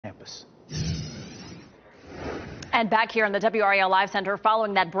campus. And back here in the WRAL Live Center,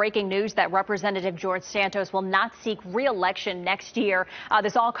 following that breaking news that Representative George Santos will not seek re-election next year.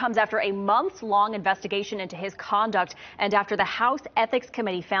 This all comes after a month-long investigation into his conduct and after the House Ethics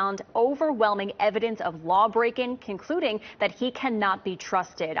Committee found overwhelming evidence of law-breaking, concluding that he cannot be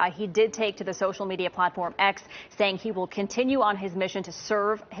trusted. He did take to the social media platform X, saying he will continue on his mission to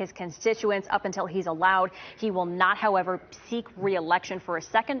serve his constituents up until he's allowed. He will not, however, seek re-election for a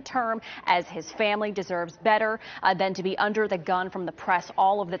second term, as his family deserves better than to be under the gun from the press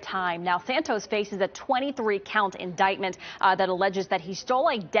all of the time. Now, Santos faces a 23-count indictment that alleges that he stole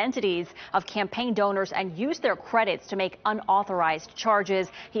identities of campaign donors and used their credits to make unauthorized charges.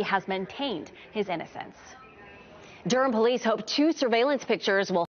 He has maintained his innocence. Durham police hope 2 surveillance pictures will